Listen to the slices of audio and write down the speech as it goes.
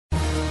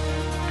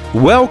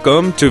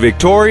Welcome to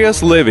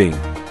Victorious Living.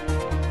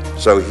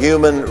 So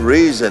human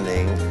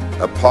reasoning,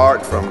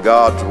 apart from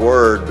God's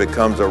Word,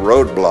 becomes a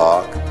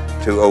roadblock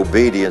to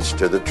obedience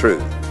to the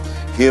truth.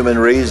 Human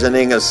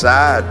reasoning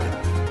aside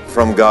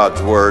from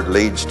God's Word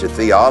leads to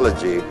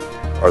theology,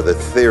 or the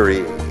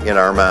theory in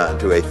our mind,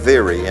 to a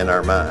theory in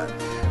our mind.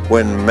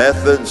 When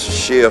methods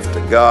shift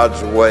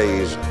God's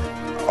ways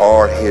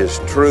or His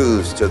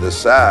truths to the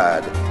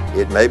side,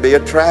 it may be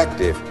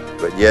attractive,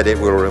 but yet it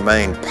will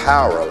remain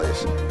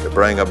powerless to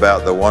bring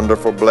about the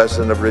wonderful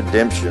blessing of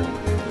redemption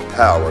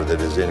power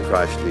that is in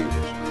Christ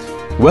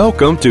Jesus.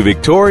 Welcome to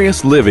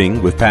Victorious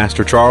Living with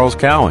Pastor Charles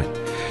Cowan.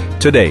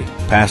 Today,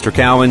 Pastor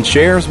Cowan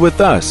shares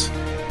with us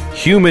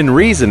human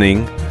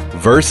reasoning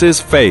versus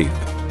faith.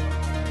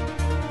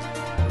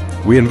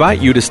 We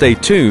invite you to stay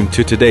tuned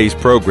to today's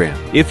program.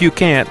 If you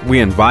can't, we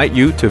invite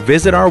you to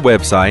visit our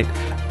website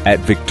at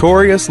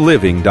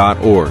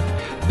victoriousliving.org.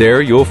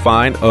 There you'll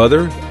find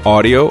other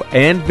audio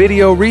and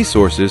video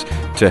resources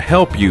to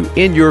help you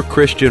in your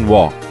Christian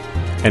walk.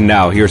 And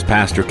now here's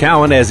Pastor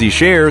Cowan as he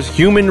shares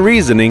human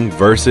reasoning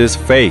versus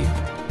faith.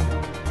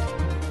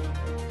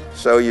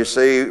 So you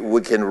see,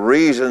 we can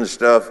reason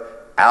stuff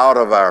out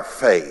of our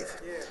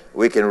faith.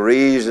 We can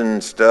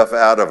reason stuff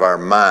out of our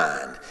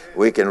mind.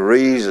 We can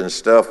reason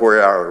stuff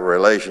where our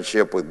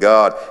relationship with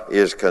God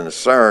is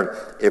concerned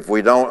if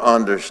we don't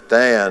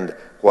understand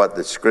what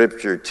the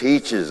Scripture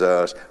teaches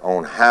us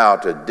on how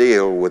to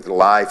deal with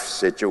life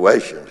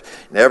situations.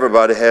 And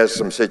everybody has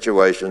some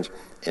situations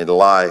in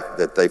life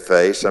that they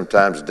face,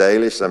 sometimes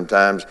daily,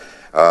 sometimes,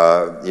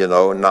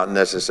 not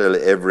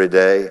necessarily every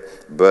day,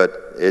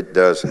 but it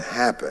does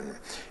happen.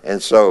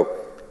 And so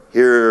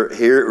here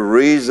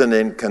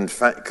reasoning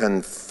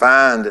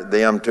confined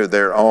them to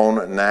their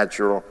own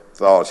natural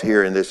thoughts.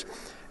 Here in this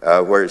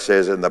where it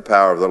says, "And the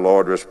power of the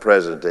Lord was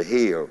present to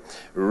heal."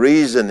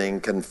 Reasoning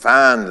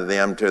confined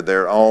them to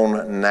their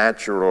own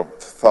natural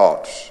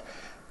thoughts,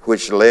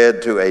 which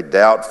led to a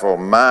doubtful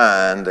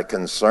mind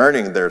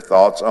concerning their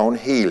thoughts on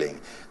healing.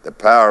 The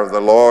power of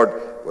the Lord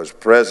was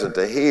present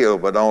to heal,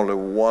 but only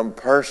one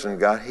person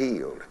got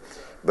healed.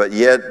 But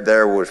yet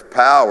there was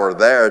power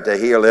there to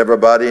heal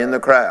everybody in the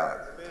crowd.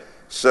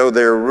 So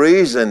their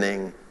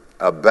reasoning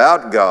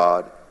about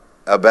God,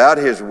 about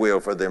His will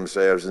for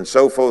themselves, and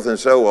so forth and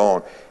so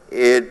on,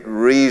 it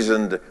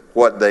reasoned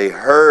what they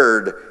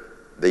heard,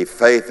 the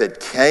faith that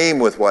came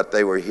with what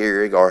they were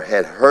hearing or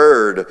had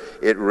heard,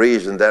 it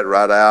reasoned that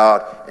right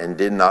out and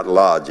did not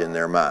lodge in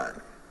their mind.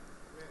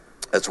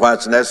 That's why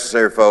it's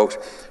necessary, folks,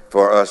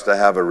 for us to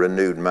have a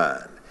renewed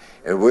mind.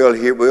 And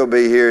we'll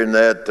be hearing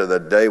that to the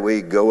day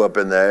we go up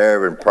in the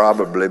air, and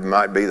probably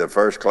might be the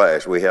first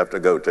class we have to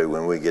go to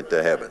when we get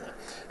to heaven.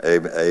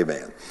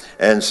 Amen.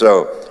 And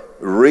so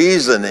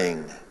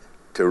reasoning,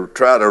 to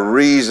try to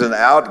reason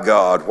out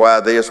God, why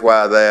this,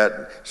 why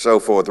that, so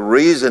forth.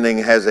 Reasoning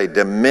has a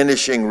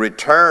diminishing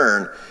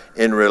return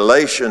in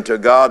relation to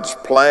God's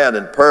plan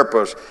and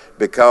purpose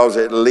because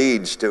it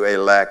leads to a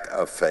lack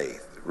of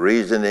faith.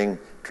 Reasoning,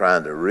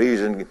 trying to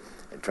reason,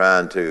 and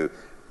trying to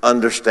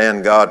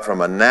understand God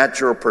from a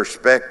natural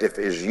perspective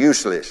is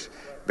useless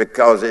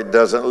because it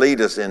doesn't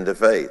lead us into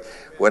faith.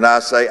 When I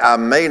say I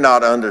may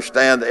not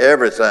understand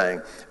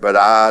everything, but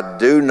I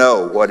do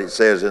know what it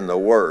says in the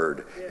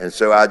Word. And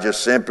so I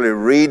just simply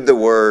read the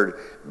Word,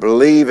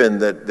 believing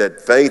that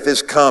faith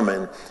is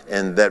coming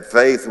and that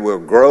faith will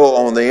grow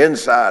on the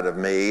inside of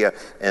me.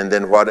 And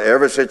then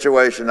whatever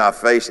situation I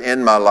face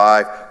in my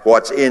life,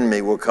 what's in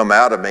me will come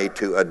out of me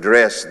to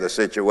address the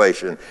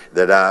situation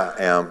that I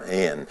am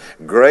in.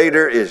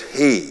 Greater is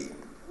He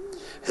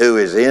who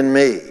is in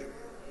me.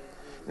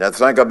 Now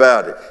think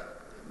about it.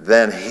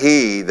 Than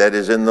he that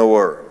is in the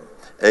world.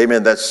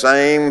 Amen. That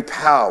same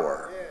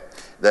power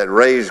that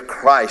raised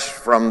Christ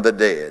from the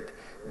dead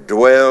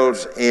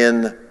dwells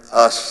in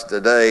us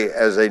today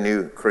as a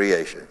new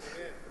creation.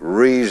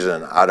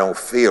 Reason, I don't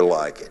feel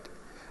like it.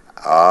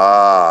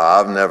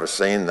 I've never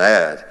seen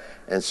that.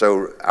 And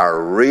so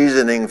our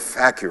reasoning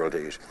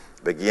faculties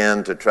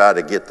begin to try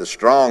to get the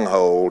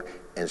stronghold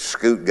and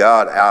scoot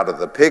God out of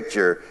the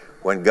picture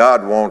when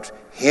God wants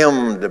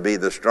Him to be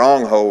the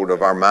stronghold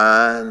of our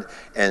mind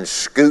and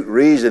scoot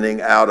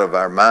reasoning out of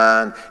our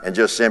mind and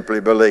just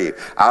simply believe.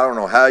 I don't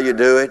know how you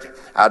do it.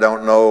 I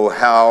don't know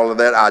how all of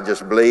that. I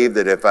just believe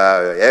that if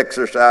I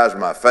exercise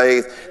my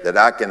faith, that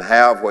I can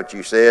have what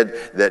you said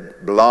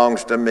that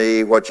belongs to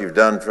me, what you've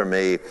done for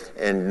me,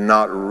 and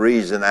not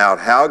reason out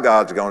how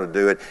God's going to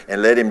do it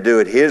and let Him do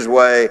it His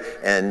way,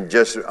 and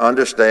just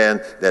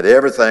understand that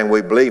everything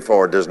we believe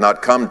for does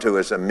not come to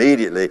us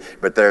immediately,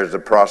 but there's a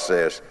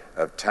process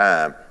of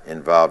time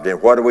involved in.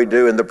 What do we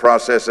do in the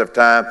process of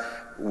time?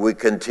 We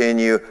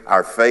continue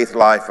our faith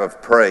life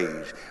of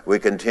praise. We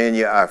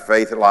continue our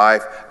faith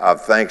life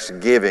of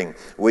thanksgiving.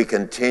 We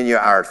continue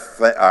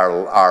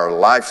our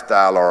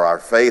lifestyle or our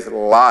faith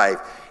life.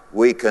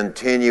 We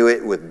continue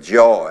it with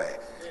joy.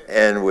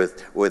 and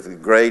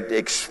with great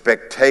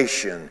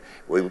expectation.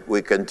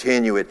 We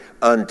continue it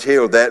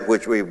until that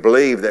which we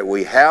believe that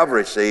we have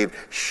received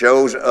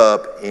shows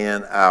up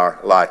in our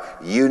life.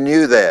 You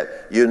knew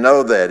that. You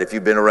know that. If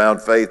you've been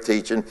around faith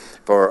teaching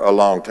for a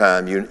long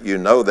time, you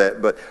know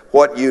that. But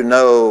what you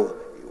know,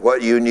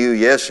 what you knew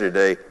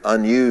yesterday,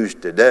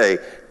 unused today,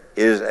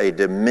 is a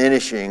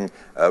diminishing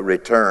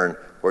return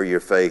where your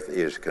faith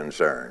is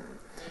concerned.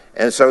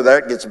 And so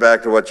that gets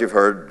back to what you've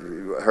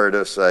heard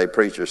us say,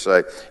 preachers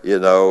say,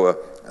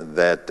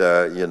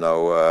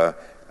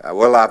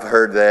 well, I've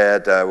heard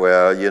that.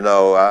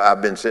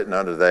 I've been sitting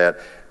under that,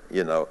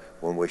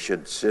 when we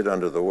should sit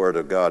under the Word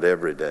of God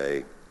every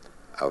day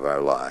of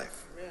our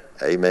life.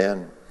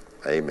 Amen.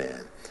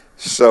 Amen.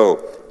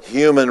 So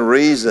human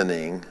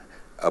reasoning,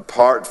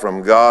 apart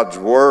from God's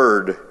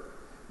Word,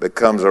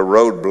 becomes a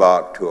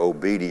roadblock to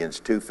obedience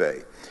to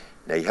faith.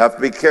 Now, you have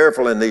to be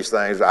careful in these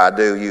things. I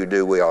do, you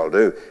do, we all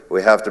do.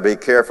 We have to be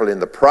careful in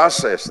the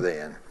process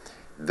then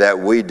that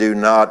we do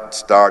not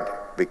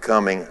start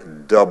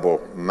becoming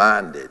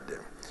double-minded.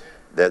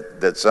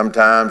 That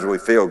sometimes we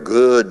feel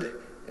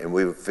good and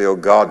we feel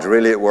God's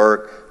really at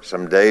work.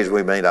 Some days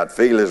we may not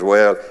feel as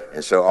well,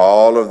 and so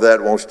all of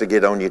that wants to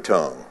get on your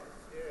tongue.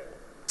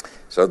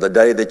 So the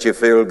day that you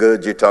feel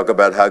good, you talk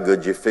about how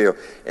good you feel,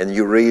 and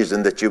you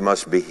reason that you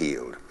must be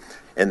healed.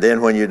 And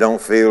then when you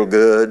don't feel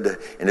good,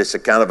 and it's a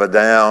kind of a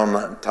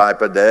down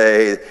type of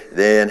day,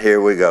 then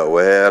here we go.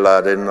 Well,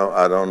 I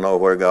don't know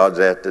where God's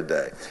at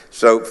today.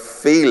 So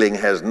feeling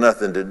has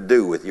nothing to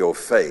do with your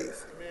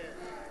faith.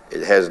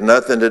 It has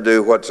nothing to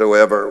do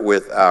whatsoever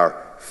with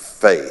our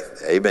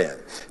faith. Amen.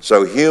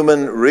 So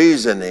human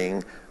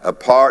reasoning,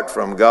 apart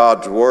from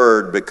God's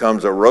Word,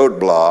 becomes a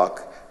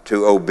roadblock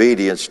to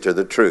obedience to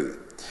the truth.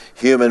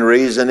 Human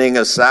reasoning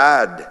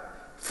aside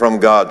from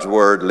God's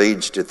Word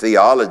leads to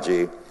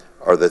theology,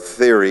 or the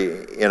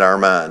theory in our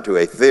mind, to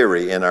a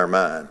theory in our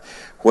mind.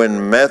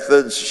 When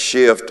methods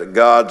shift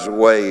God's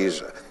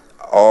ways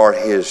or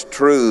His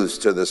truths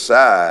to the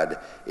side,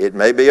 it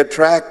may be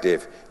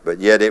attractive, but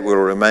yet it will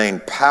remain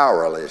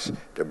powerless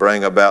to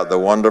bring about the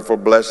wonderful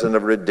blessing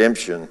of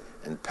redemption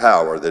and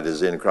power that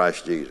is in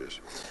Christ Jesus.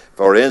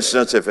 For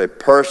instance, if a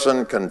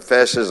person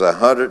confesses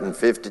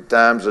 150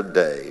 times a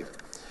day,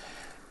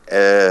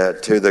 has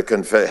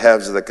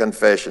the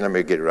confession, let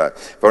me get it right.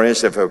 For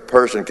instance, if a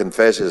person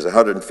confesses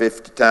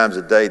 150 times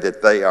a day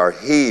that they are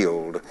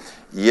healed,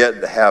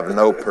 yet have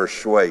no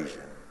persuasion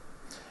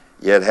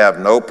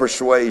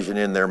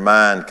in their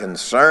mind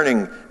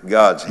concerning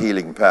God's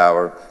healing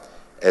power,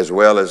 as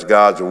well as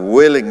God's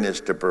willingness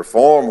to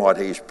perform what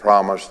He's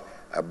promised,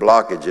 a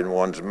blockage in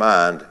one's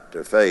mind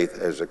to faith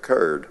has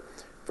occurred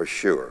for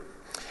sure.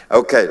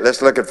 Okay,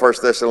 let's look at 1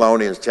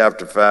 Thessalonians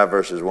chapter 5,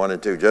 verses 1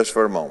 and 2, just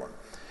for a moment.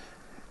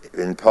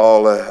 In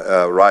Paul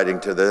writing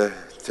to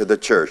the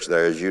church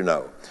there, as you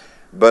know.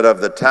 But of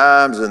the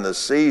times and the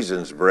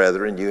seasons,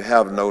 brethren, you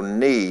have no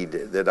need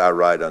that I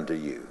write unto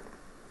you.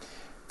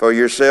 For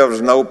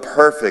yourselves know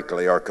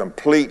perfectly or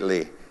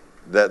completely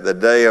that the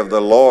day of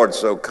the Lord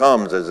so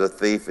comes as a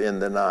thief in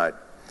the night.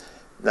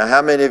 Now,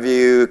 how many of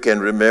you can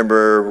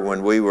remember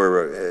when we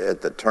were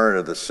at the turn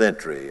of the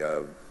century,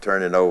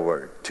 turning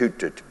over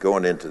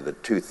going into the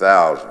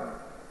 2000?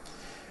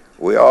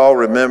 We all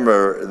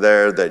remember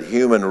there that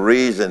human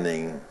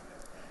reasoning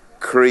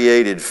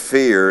created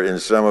fear in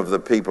some of the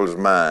people's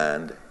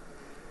mind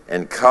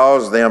and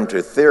caused them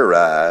to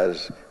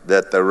theorize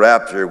that the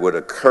rapture would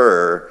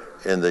occur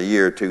in the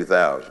year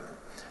 2000.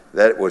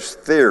 That was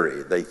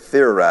theory. They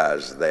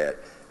theorized that,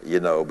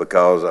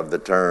 because of the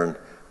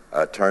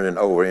turning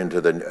over into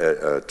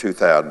the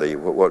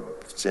 2000.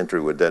 What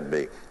century would that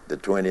be? The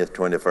 20th,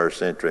 21st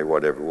century,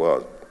 whatever it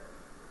was.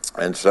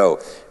 And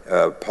so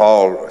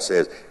Paul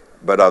says,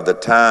 but of the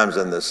times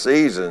and the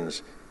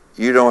seasons,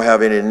 you don't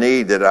have any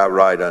need that I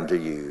write unto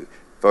you.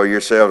 For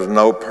yourselves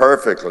know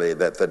perfectly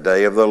that the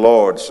day of the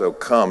Lord so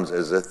comes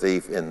as a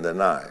thief in the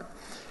night.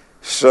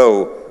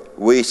 So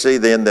we see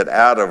then that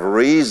out of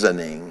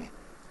reasoning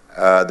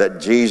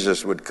that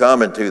Jesus would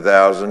come in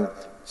 2000,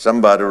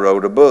 somebody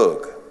wrote a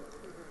book,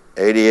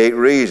 88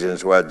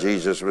 Reasons Why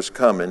Jesus Was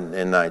Coming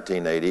in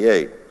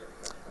 1988.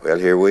 Well,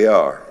 here we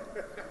are.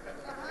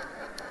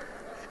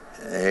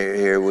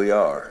 Here we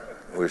are.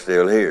 We're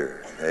still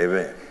here.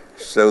 Amen.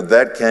 So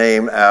that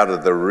came out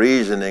of the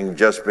reasoning,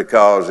 just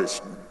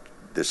because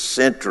the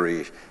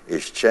century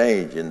is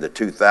changing, the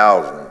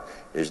 2000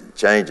 is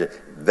changing.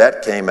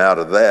 That came out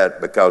of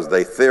that because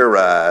they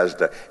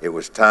theorized it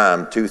was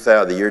time,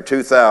 the year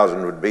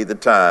 2000 would be the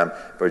time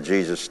for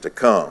Jesus to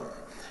come.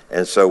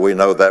 And so we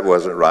know that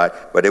wasn't right,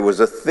 but it was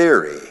a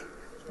theory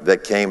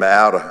that came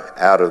out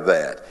of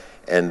that.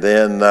 And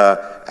then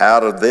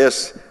out of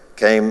this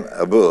came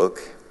a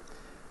book,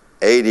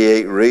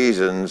 88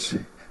 Reasons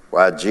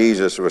Why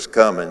Jesus Was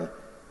Coming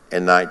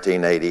in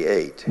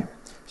 1988.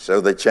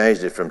 So they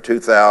changed it from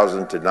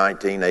 2000 to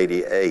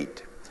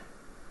 1988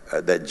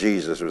 that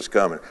Jesus was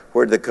coming.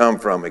 Where did it come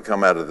from? It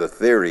come out of the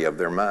theory of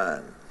their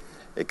mind.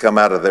 It come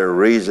out of their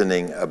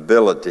reasoning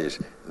abilities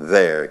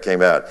there. It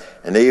came out.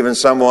 And even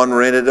someone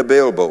rented a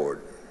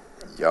billboard.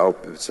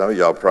 Some of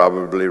y'all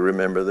probably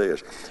remember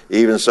this.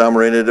 Even some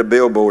rented a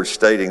billboard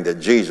stating that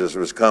Jesus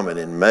was coming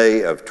in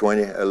May of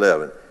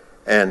 2011.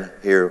 And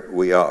here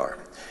we are.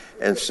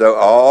 And so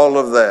all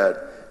of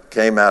that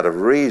came out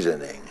of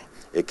reasoning.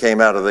 It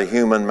came out of the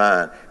human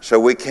mind. So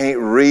we can't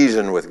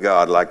reason with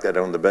God like that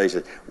on the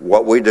basis.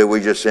 What we do,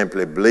 we just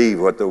simply believe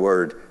what the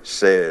Word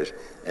says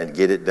and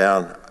get it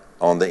down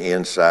on the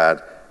inside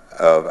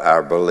of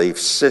our belief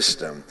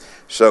system.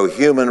 So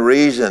human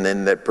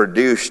reasoning that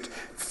produced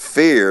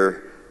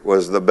fear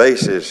was the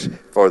basis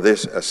for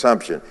this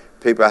assumption.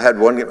 I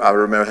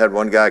remember I had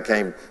one guy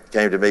came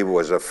to me,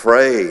 was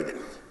afraid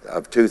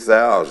of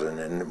 2000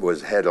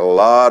 and had a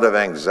lot of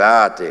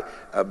anxiety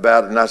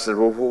about it. And I said,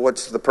 well,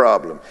 what's the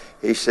problem?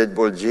 He said,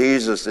 well,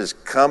 Jesus is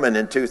coming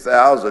in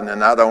 2000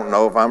 and I don't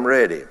know if I'm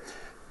ready.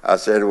 I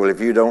said, well, if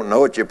you don't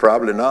know it, you're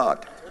probably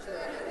not.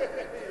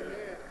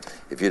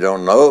 If you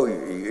don't know,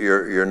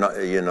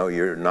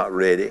 you're not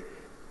ready.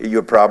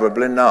 You're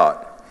probably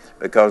not,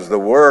 because the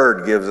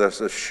Word gives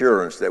us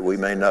assurance that we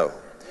may know.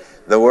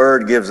 The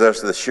Word gives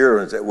us the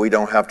assurance that we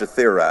don't have to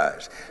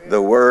theorize.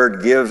 The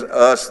Word gives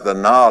us the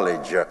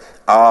knowledge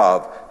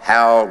of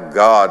how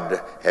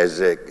God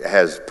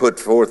has put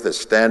forth the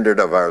standard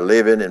of our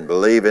living and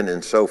believing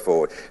and so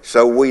forth.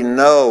 So we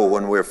know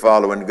when we're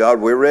following God,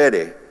 we're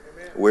ready. Amen.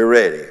 We're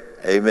ready.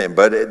 Amen.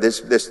 But this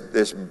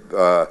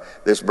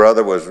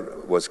brother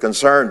was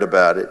concerned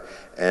about it,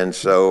 and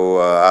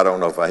so I don't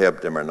know if I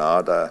helped him or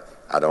not. I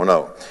don't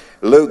know.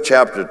 Luke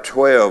chapter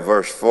 12,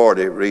 verse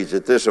 40 reads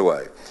it this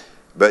way: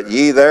 But be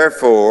ye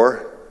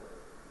therefore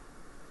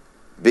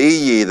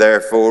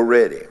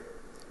ready.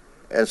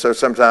 And so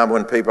sometimes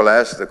when people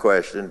ask the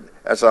question,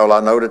 that's all I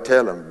know to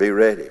tell them: be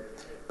ready.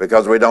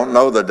 Because we don't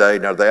know the day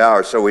nor the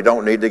hour, so we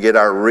don't need to get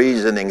our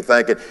reasoning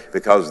thinking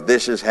because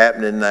this is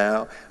happening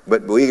now.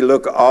 But we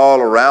look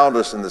all around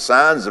us and the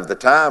signs of the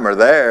time are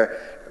there,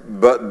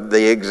 but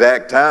the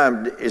exact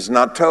time is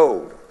not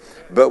told.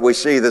 But we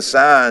see the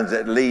signs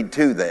that lead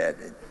to that,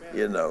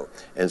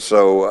 And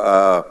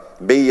so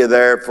be ye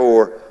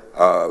therefore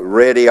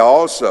ready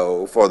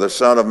also, for the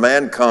Son of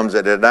Man comes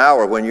at an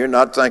hour when you're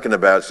not thinking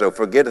about it. So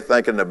forget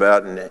thinking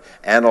about it and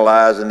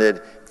analyzing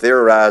it,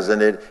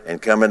 theorizing it,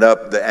 and coming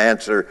up the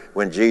answer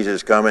when Jesus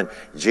is coming.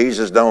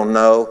 Jesus don't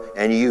know,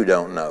 and you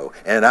don't know,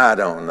 and I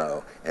don't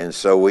know. And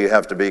so we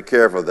have to be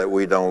careful that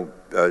we don't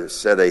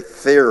set a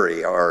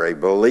theory or a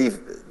belief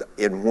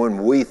in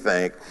when we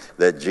think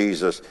that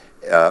Jesus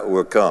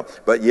will come.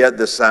 But yet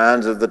the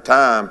signs of the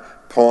time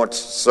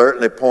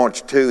certainly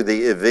points to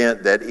the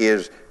event that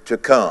is to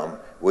come.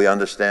 We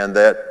understand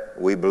that.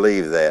 We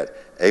believe that.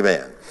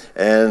 Amen.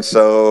 And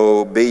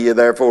so be ye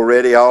therefore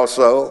ready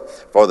also,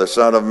 for the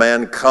Son of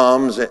Man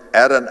comes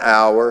at an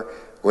hour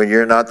when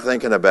you're not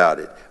thinking about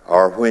it,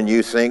 or when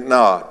you think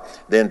not.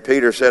 Then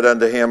Peter said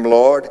unto him,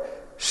 Lord,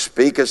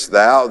 speakest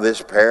thou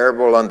this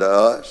parable unto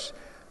us,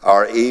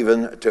 or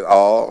even to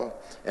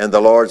all? And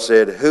the Lord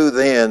said, Who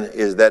then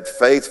is that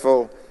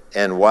faithful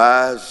and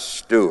wise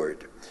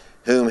steward,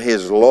 whom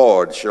his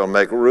Lord shall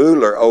make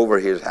ruler over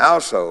his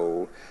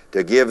household,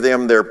 to give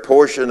them their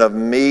portion of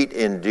meat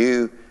in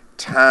due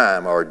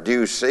time or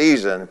due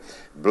season?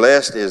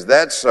 Blessed is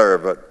that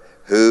servant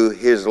who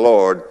his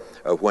Lord,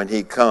 when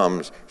he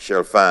comes,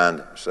 shall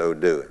find so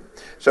doing.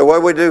 So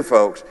what we do,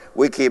 folks,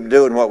 we keep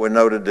doing what we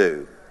know to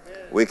do.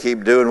 We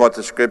keep doing what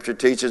the Scripture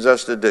teaches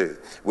us to do.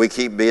 We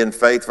keep being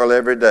faithful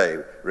every day,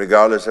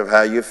 regardless of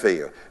how you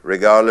feel,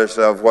 regardless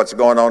of what's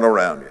going on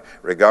around you,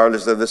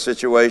 regardless of the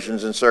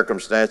situations and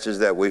circumstances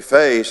that we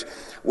face.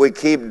 We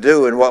keep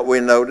doing what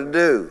we know to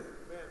do.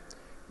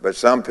 But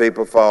some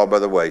people fall by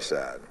the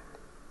wayside.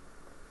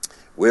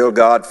 Will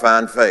God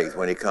find faith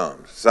when he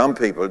comes? Some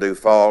people do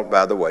fall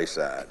by the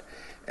wayside.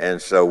 And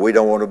so we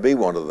don't want to be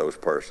one of those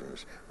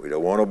persons. We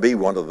don't want to be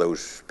one of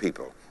those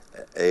people.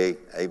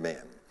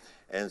 Amen.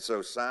 And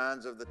so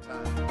signs of the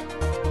time.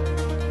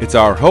 It's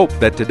our hope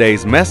that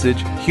today's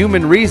message,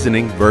 Human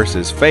Reasoning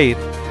versus Faith,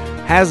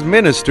 has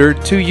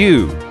ministered to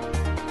you.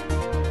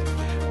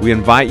 We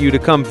invite you to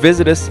come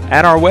visit us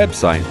at our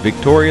website,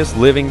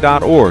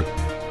 victoriousliving.org.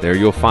 There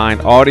you'll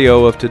find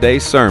audio of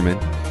today's sermon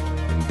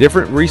and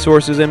different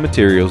resources and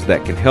materials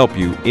that can help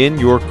you in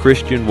your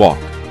Christian walk.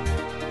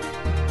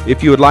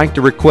 If you would like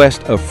to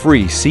request a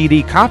free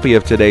CD copy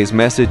of today's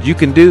message, you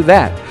can do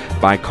that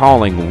by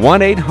calling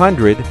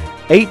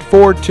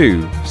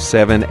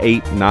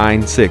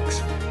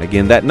 1-800-842-7896.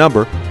 Again, that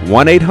number,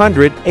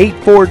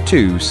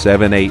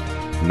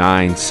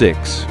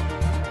 1-800-842-7896.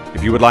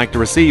 If you would like to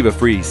receive a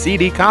free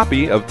CD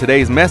copy of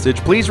today's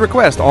message, please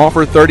request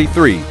offer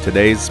 33.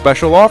 Today's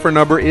special offer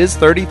number is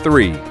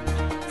 33.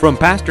 From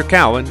Pastor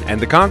Cowan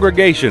and the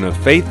congregation of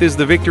Faith is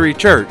the Victory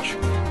Church,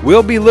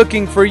 we'll be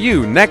looking for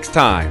you next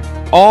time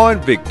on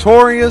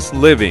Victorious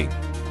Living.